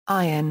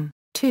Iron,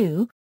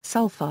 2,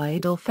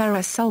 sulfide or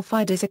ferrous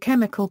sulfide is a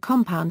chemical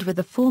compound with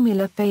the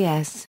formula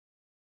Fe(S).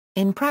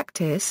 In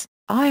practice,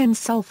 iron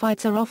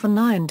sulfides are often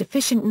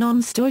iron-deficient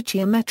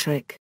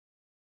non-stoichiometric.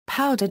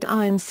 Powdered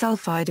iron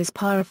sulfide is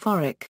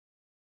pyrophoric.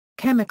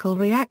 Chemical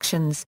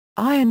reactions: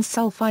 iron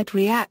sulfide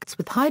reacts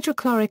with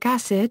hydrochloric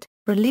acid,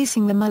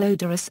 releasing the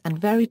malodorous and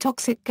very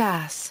toxic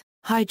gas,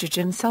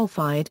 hydrogen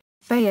sulfide,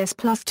 Fe(S)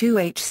 plus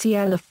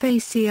 2HCl of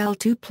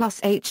FeCl2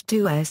 plus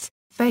H2S.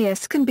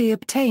 Fe(S) can be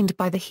obtained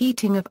by the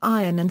heating of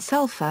iron and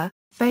sulfur,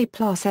 Fe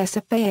plus S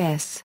of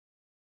Fe(S).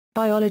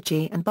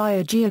 Biology and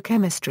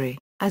biogeochemistry: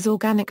 as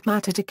organic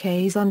matter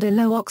decays under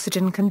low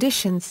oxygen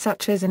conditions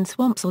such as in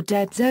swamps or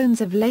dead zones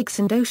of lakes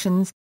and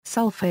oceans,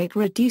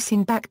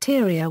 sulfate-reducing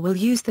bacteria will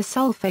use the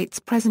sulfates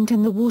present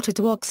in the water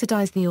to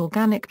oxidize the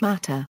organic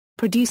matter,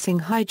 producing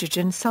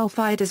hydrogen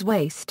sulfide as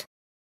waste.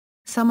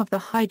 Some of the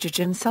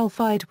hydrogen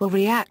sulfide will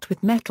react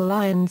with metal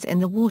ions in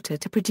the water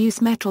to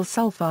produce metal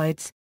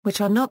sulfides, which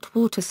are not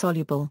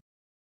water-soluble.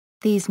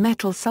 These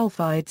metal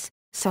sulfides,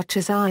 such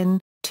as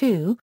iron,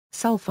 2,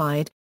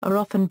 sulfide, are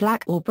often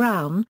black or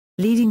brown,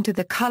 leading to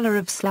the color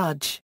of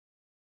sludge.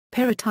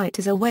 Pyrrhotite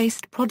is a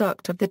waste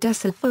product of the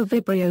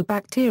desulfovibrio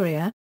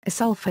bacteria, a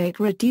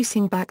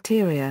sulfate-reducing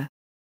bacteria.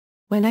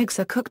 When eggs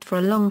are cooked for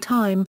a long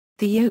time,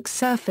 the yolk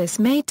surface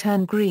may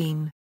turn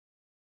green.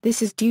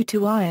 This is due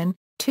to iron,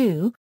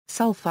 2,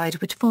 sulfide,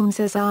 which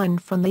forms as iron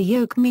from the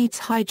yolk meets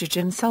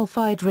hydrogen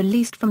sulfide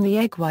released from the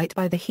egg white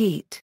by the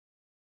heat.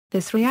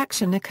 This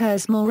reaction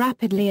occurs more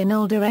rapidly in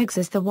older eggs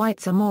as the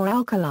whites are more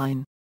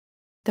alkaline.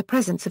 The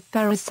presence of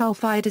ferrous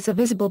sulfide as a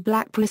visible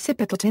black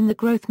precipitate in the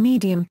growth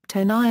medium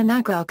tone iron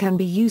agar can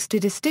be used to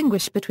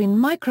distinguish between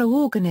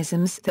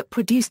microorganisms that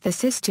produce the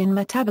cysteine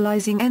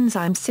metabolizing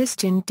enzyme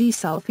cysteine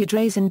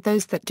desulfhydrase and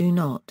those that do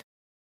not.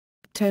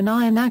 Tone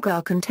iron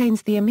agar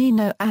contains the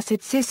amino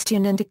acid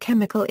cysteine and a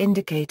chemical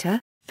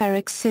indicator,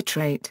 ferric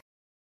citrate.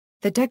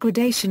 The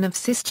degradation of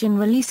cysteine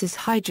releases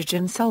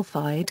hydrogen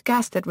sulfide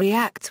gas that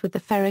reacts with the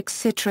ferric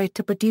citrate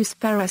to produce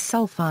ferrous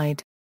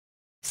sulfide.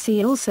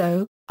 See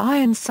also,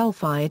 iron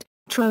sulfide,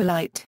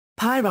 troilite,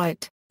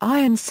 pyrite,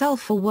 iron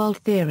sulfur world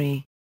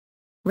theory.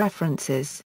 References